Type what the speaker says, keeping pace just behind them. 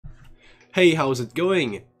Hey, how's it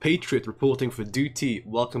going? Patriot reporting for duty.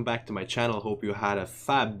 Welcome back to my channel. Hope you had a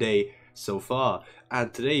fab day so far.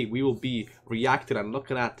 And today we will be reacting and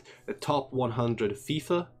looking at the top 100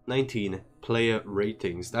 FIFA 19 player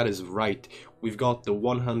ratings. That is right. We've got the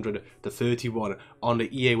 100 to 31 on the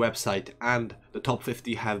EA website, and the top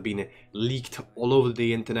 50 have been leaked all over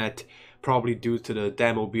the internet, probably due to the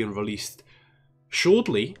demo being released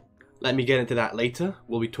shortly. Let me get into that later.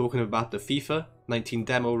 We'll be talking about the FIFA 19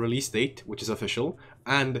 demo release date, which is official,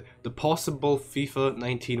 and the possible FIFA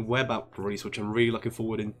 19 web app release, which I'm really looking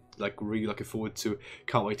forward to.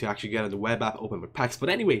 Can't wait to actually get on the web app, open with packs. But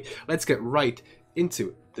anyway, let's get right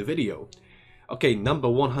into the video. Okay, number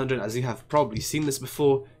 100, as you have probably seen this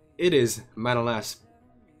before, it is Manolas,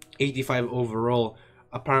 85 overall.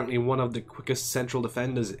 Apparently one of the quickest central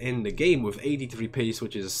defenders in the game with 83 pace,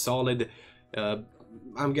 which is solid.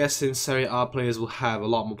 I'm guessing Serie A players will have a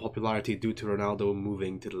lot more popularity due to Ronaldo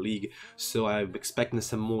moving to the league, so I'm expecting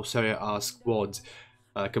some more Serie A squads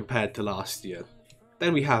compared to last year.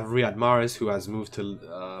 Then we have Riyad Mahrez, who has moved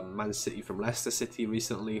to Man City from Leicester City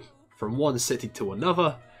recently, from one city to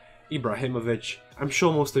another. Ibrahimovic, I'm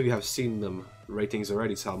sure most of you have seen them ratings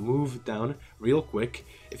already, so I'll move down real quick.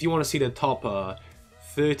 If you want to see the top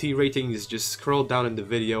 30 ratings, just scroll down in the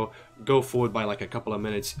video, go forward by like a couple of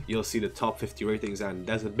minutes, you'll see the top 50 ratings, and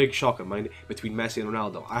there's a big shock of mine between Messi and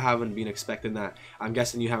Ronaldo. I haven't been expecting that. I'm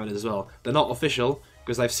guessing you haven't as well. They're not official,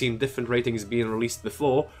 because I've seen different ratings being released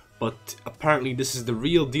before, but apparently this is the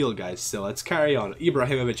real deal, guys, so let's carry on.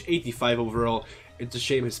 Ibrahimovic, 85 overall. It's a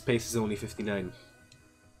shame his pace is only 59.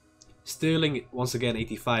 Sterling, once again,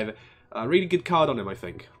 85. Really good card on him, I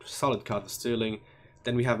think. Solid card for Sterling.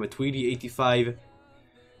 Then we have Matuidi, 85.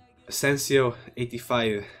 Asensio,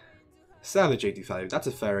 85. Savage, 85. That's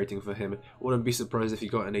a fair rating for him. Wouldn't be surprised if he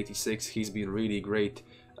got an 86. He's been really great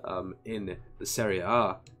in the Serie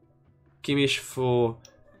A. Kimmich for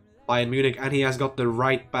Bayern Munich, and he has got the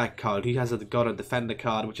right back card. He has got a defender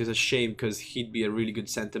card, which is a shame because he'd be a really good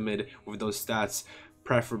centre mid with those stats.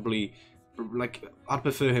 Preferably, like, I'd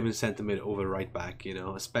prefer him in centre mid over right back, you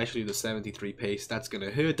know, especially the 73 pace. That's gonna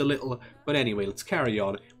hurt a little, but anyway, let's carry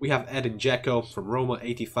on. We have Edin Dzeko from Roma,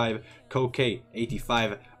 85, Koke,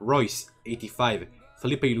 85, Royce, 85,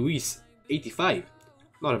 Felipe Luis, 85,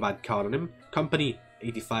 not a bad card on him. Company,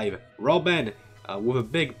 85, Robben, with a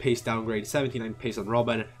big pace downgrade, 79 pace on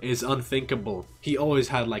Robben is unthinkable. He always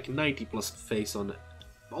had like 90 plus pace on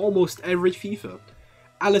almost every FIFA.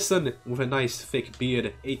 Alisson with a nice thick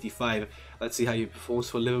beard, 85. Let's see how he performs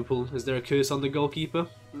for Liverpool. Is there a curse on the goalkeeper?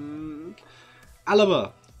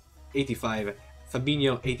 Alaba, 85.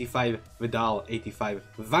 Fabinho, 85. Vidal, 85.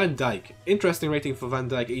 Van Dijk, interesting rating for Van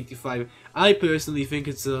Dijk, 85. I personally think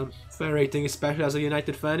it's a fair rating, especially as a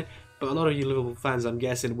United fan. But a lot of you Liverpool fans, I'm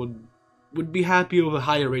guessing, would be happy with a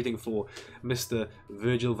higher rating for Mr.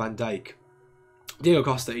 Virgil van Dijk. Diego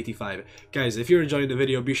Costa, 85. Guys, if you're enjoying the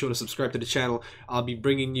video, be sure to subscribe to the channel. I'll be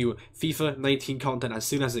bringing you FIFA 19 content as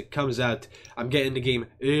soon as it comes out. I'm getting the game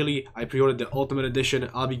early. I pre-ordered the Ultimate Edition.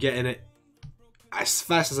 I'll be getting it as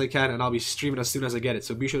fast as I can, and I'll be streaming as soon as I get it.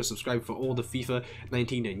 So be sure to subscribe for all the FIFA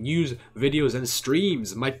 19 news, videos, and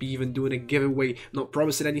streams. Might be even doing a giveaway. Not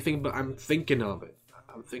promising anything, but I'm thinking of it.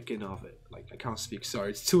 I'm thinking of it. Like, I can't speak.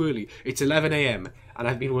 Sorry, it's too early. It's 11 AM, and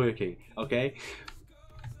I've been working, okay?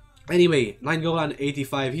 Anyway, 9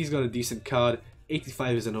 85, he's got a decent card.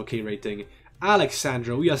 85 is an okay rating.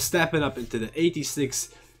 Alexandro, we are stepping up into the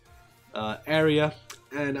 86 area.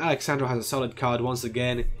 And Alexandro has a solid card once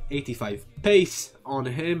again. 85 pace on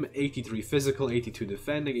him, 83 physical, 82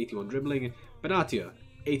 defending, 81 dribbling. Benatia,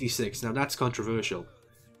 86. Now that's controversial.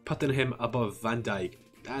 Putting him above Van Dijk.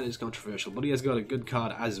 That is controversial, but he has got a good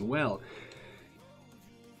card as well.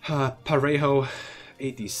 Parejo,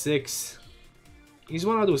 86. He's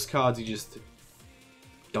one of those cards you just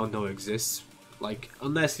don't know exists. Like,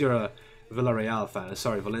 unless you're a Villarreal fan,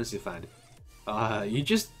 sorry, Valencia fan. You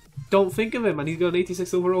just don't think of him, and he's got an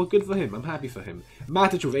 86 overall. Good for him. I'm happy for him.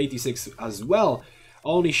 Matic with 86 as well.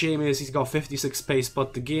 Only shame is he's got 56 pace,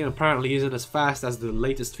 but the game apparently isn't as fast as the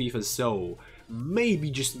latest FIFA, so maybe,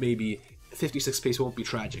 just maybe, 56 pace won't be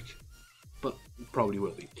tragic. But probably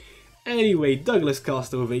will be. Anyway, Douglas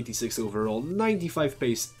Costa with 86 overall, 95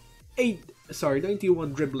 pace,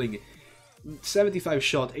 91 dribbling, 75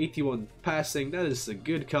 shot, 81 passing. That is a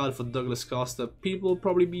good card for Douglas Costa. People will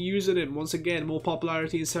probably be using it. Once again, more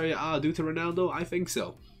popularity in Serie A due to Ronaldo? I think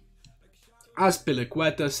so.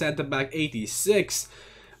 Azpilicueta, centre-back, 86.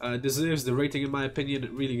 Deserves the rating in my opinion.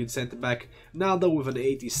 Really good centre-back. Naldo with an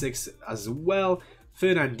 86 as well.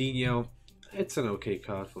 Fernandinho. It's an okay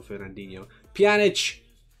card for Fernandinho. Pjanic,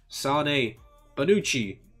 Sane,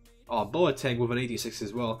 Bonucci. Oh, Boateng with an 86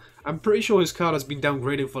 as well. I'm pretty sure his card has been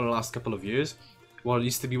downgraded for the last couple of years. Well, he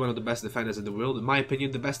used to be one of the best defenders in the world, in my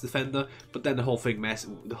opinion, the best defender. But then the whole thing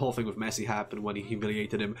with Messi happened when he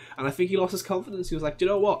humiliated him, and I think he lost his confidence. He was like, you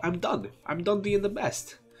know what? I'm done. I'm done being the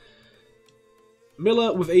best.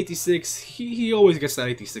 Miller with 86. He always gets that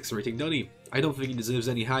 86 rating, doesn't he? I don't think he deserves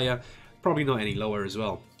any higher. Probably not any lower as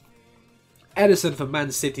well. Edison for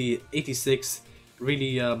Man City, 86.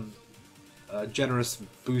 Really generous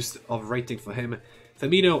boost of rating for him.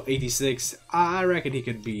 Firmino, 86. I reckon he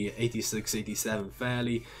could be 86, 87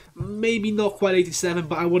 fairly. Maybe not quite 87,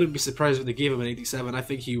 but I wouldn't be surprised if they gave him an 87. I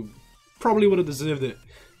think he probably would have deserved it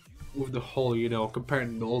with the whole, you know,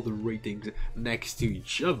 comparing all the ratings next to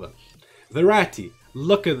each other. Verratti,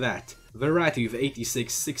 look at that. Verratti with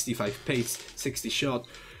 86, 65 pace, 60 shot.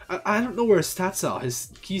 I don't know where his stats are.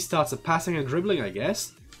 His key stats are passing and dribbling, I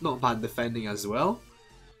guess. Not bad defending as well.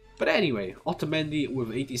 But anyway, Otamendi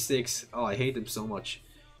with 86. Oh, I hate him so much.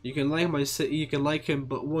 You can like him,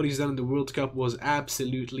 but what he's done in the World Cup was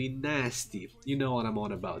absolutely nasty. You know what I'm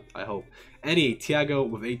on about, I hope. Anyway, Thiago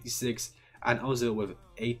with 86 and Ozil with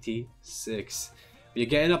 86. We're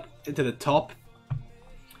getting up into the top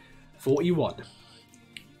 41.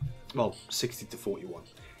 Well, 60 to 41.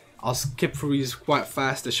 I'll skip through these quite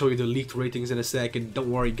fast to show you the leaked ratings in a second.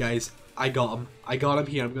 Don't worry, guys. I got them. I got them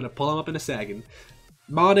here. I'm going to pull them up in a second.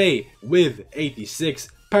 Mane with 86,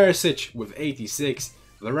 Perisic with 86,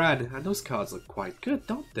 Varane, and those cards look quite good,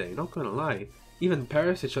 don't they? Not gonna lie. Even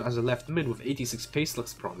Perisic as a left mid with 86 pace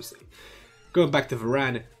looks promising. Going back to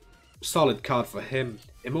Varane, solid card for him.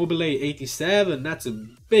 Immobile 87, that's a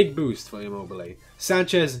big boost for Immobile.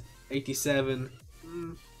 Sanchez 87,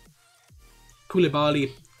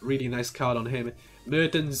 Koulibaly, really nice card on him.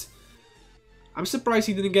 Mertens, I'm surprised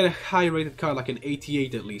he didn't get a high rated card like an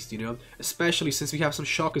 88 at least, you know, especially since we have some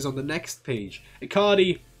shockers on the next page.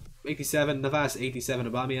 Icardi, 87, Navas, 87,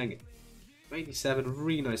 Aubameyang, 87,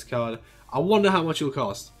 really nice card. I wonder how much it'll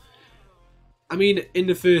cost. I mean, in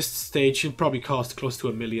the first stage, he'll probably cost close to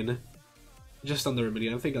 $1 million. Just under $1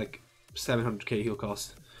 million, I think like 700k he'll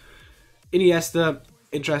cost. Iniesta,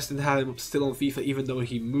 interested to have him still on FIFA even though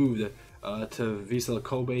he moved to Vissel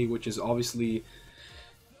Kobe, which is obviously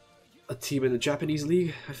a team in the Japanese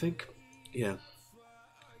league, I think. Yeah.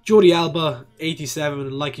 Jordi Alba,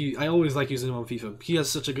 87. I always like using him on FIFA. He has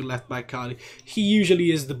such a good left back card. He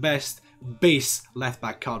usually is the best base left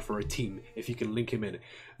back card for a team if you can link him in.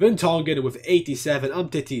 Vertonghen with 87.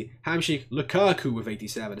 Umtiti, Hamsik, Lukaku with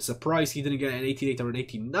 87. Surprised he didn't get an 88 or an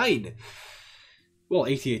 89. Well,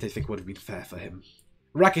 88 I think would have been fair for him.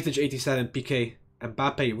 Rakitic, 87. Piqué.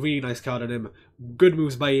 Mbappe, really nice card on him. Good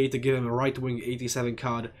moves by EA to give him a right wing 87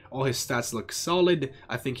 card. All his stats look solid.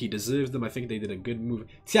 I think he deserves them. I think they did a good move.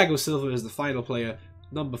 Thiago Silva is the final player,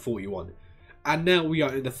 number 41. And now we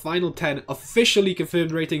are in the final 10 officially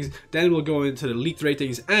confirmed ratings. Then we'll go into the leaked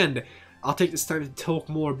ratings. And I'll take this time to talk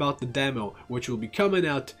more about the demo, which will be coming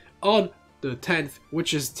out on the 10th,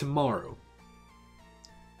 which is tomorrow.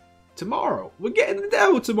 Tomorrow. We're getting the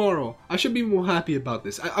demo tomorrow. I should be more happy about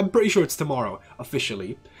this. I'm pretty sure it's tomorrow,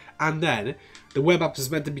 officially. And then, the web app is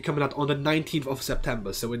meant to be coming out on the 19th of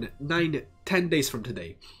September. So in 10 days from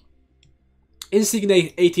today.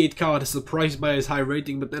 Insigne, 88 card, surprised by his high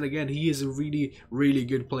rating. But then again, he is a really, really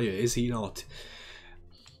good player, is he not?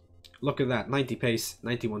 Look at that. 90 pace,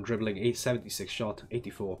 91 dribbling, 876 shot,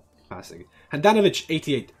 84 passing. Handanovic,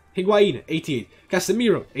 88. Higuain, 88.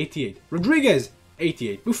 Casemiro, 88. Rodriguez,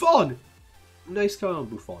 88. Buffon! Nice card on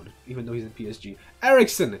Buffon, even though he's in PSG.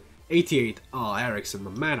 Eriksen, 88. Oh, Eriksen,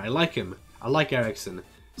 my man, I like him. I like Eriksen.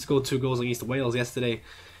 Scored 2 goals against Wales yesterday.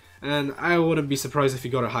 And I wouldn't be surprised if he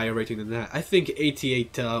got a higher rating than that. I think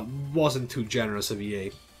 88 wasn't too generous of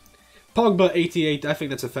EA. Pogba, 88. I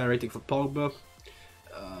think that's a fair rating for Pogba.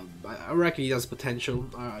 I reckon he has potential.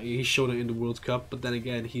 He showed it in the World Cup, but then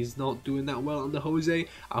again, he's not doing that well under Jose.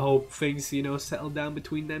 I hope things, you know, settle down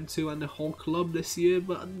between them two and the whole club this year,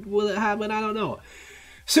 but will it happen? I don't know.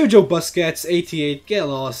 Sergio Busquets, 88. Get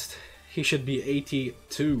lost. He should be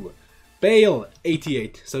 82. Bale,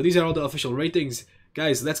 88. So these are all the official ratings.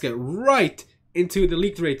 Guys, let's get right into the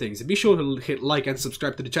leaked ratings. Be sure to hit like and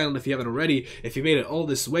subscribe to the channel if you haven't already, if you made it all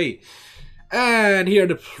this way. And here are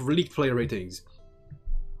the leaked player ratings.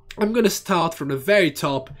 I'm going to start from the very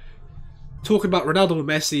top, talking about Ronaldo and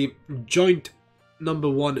Messi, joint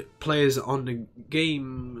 #1 players on the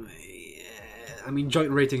game. I mean,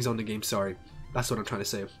 joint ratings on the game, sorry. That's what I'm trying to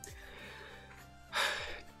say.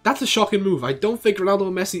 That's a shocking move. I don't think Ronaldo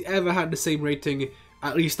and Messi ever had the same rating,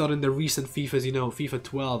 at least not in the recent FIFAs, you know, FIFA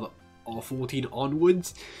 12 or 14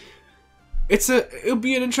 onwards. It'll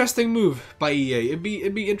be an interesting move by EA. It'd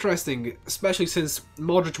be interesting, especially since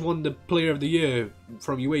Modric won the Player of the Year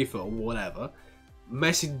from UEFA or whatever.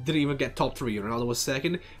 Messi didn't even get top 3. Ronaldo was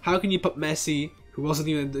second. How can you put Messi, who wasn't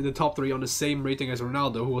even in the top 3, on the same rating as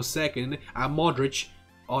Ronaldo, who was second, and Modric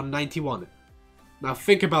on 91? Now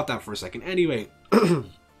think about that for a second. Anyway,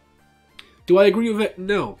 do I agree with it?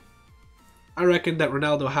 No. I reckon that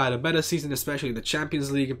Ronaldo had a better season, especially in the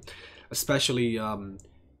Champions League, especially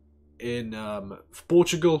in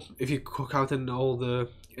Portugal, if you count in all the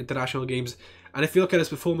international games. And if you look at his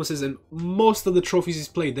performances in most of the trophies he's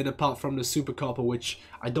played in, apart from the Super Cup, which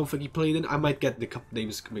I don't think he played in, I might get the cup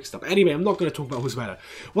names mixed up. Anyway, I'm not going to talk about who's better.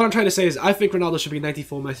 What I'm trying to say is I think Ronaldo should be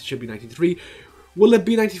 94, Messi should be 93. Will it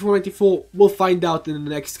be 94, 94? We'll find out in the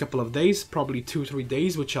next couple of days, probably 2-3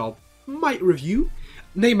 days, which I might review.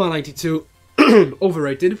 Neymar 92,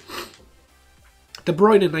 overrated. De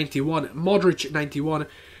Bruyne 91, Modric 91.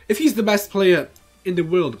 If he's the best player in the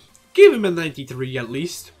world, give him a 93 at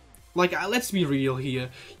least. Like, let's be real here.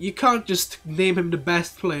 You can't just name him the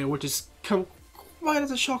best player, which is quite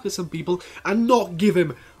as a shock to some people, and not give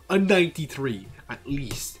him a 93 at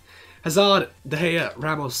least. Hazard, De Gea,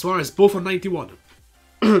 Ramos, Suarez, both on 91.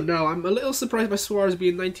 Now, I'm a little surprised by Suarez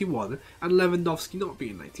being 91 and Lewandowski not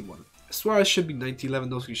being 91. Suarez should be 90,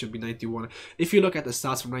 Lewandowski should be 91. If you look at the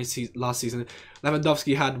stats from last season,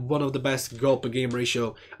 Lewandowski had one of the best goal per game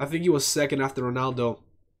ratio. I think he was second after Ronaldo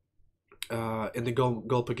in the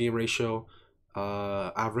goal per game ratio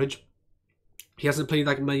average. He hasn't played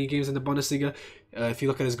that many games in the Bundesliga. If you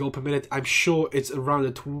look at his goal per minute, I'm sure it's around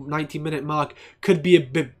the 90-minute mark. Could be a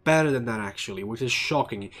bit better than that actually, which is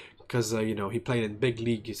shocking. Because, you know, he played in big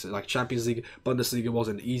leagues like Champions League. Bundesliga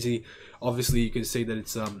wasn't easy. Obviously, you can say that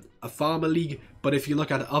it's a farmer league. But if you look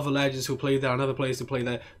at other legends who play there and other players who play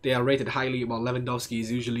there, they are rated highly, while Lewandowski is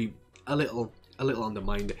usually a little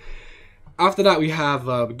undermined. After that, we have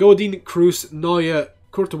Godin, Kroos, Neuer,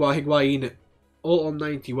 Courtois, Higuain, all on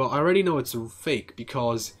 90. Well, I already know it's a fake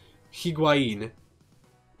because Higuain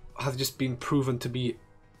has just been proven to be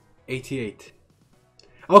 88.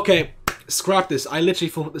 Okay. Scrap this. I literally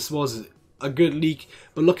thought this was a good leak,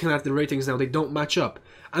 but looking at the ratings now, they don't match up.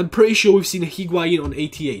 I'm pretty sure we've seen a Higuain on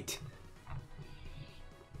 88.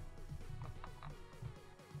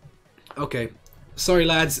 Okay, sorry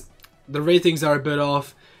lads, the ratings are a bit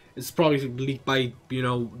off. It's probably leaked by, you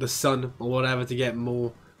know, the Sun or whatever to get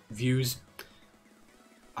more views.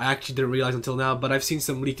 I actually didn't realize until now, but I've seen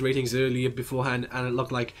some leaked ratings earlier beforehand, and it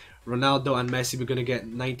looked like Ronaldo and Messi were going to get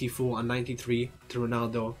 94 and 93 to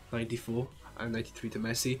Ronaldo, 94 and 93 to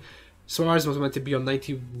Messi. Suarez was meant to be on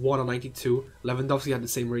 91 or 92. Lewandowski had the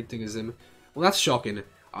same rating as him. Well, that's shocking.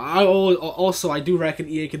 I do reckon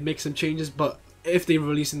EA could make some changes, but if they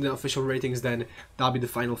release in the official ratings, then that'll be the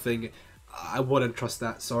final thing. I wouldn't trust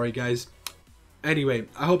that. Sorry, guys. Anyway,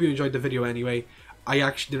 I hope you enjoyed the video anyway. I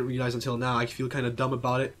actually didn't realize until now. I feel kind of dumb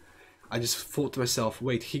about it. I just thought to myself,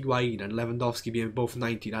 wait, Higuain and Lewandowski being both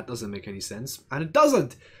 90, that doesn't make any sense. And it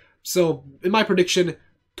doesn't! So, in my prediction,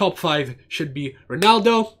 top 5 should be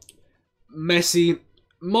Ronaldo, Messi,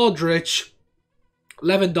 Modric,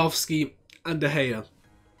 Lewandowski, and De Gea.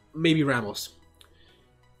 Maybe Ramos.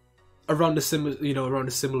 Around the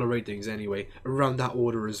similar ratings anyway. Around that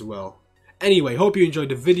order as well. Anyway, hope you enjoyed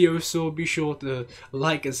the video, so be sure to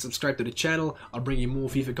like and subscribe to the channel. I'll bring you more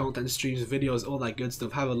FIFA content, streams, videos, all that good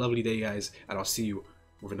stuff. Have a lovely day, guys, and I'll see you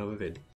with another vid.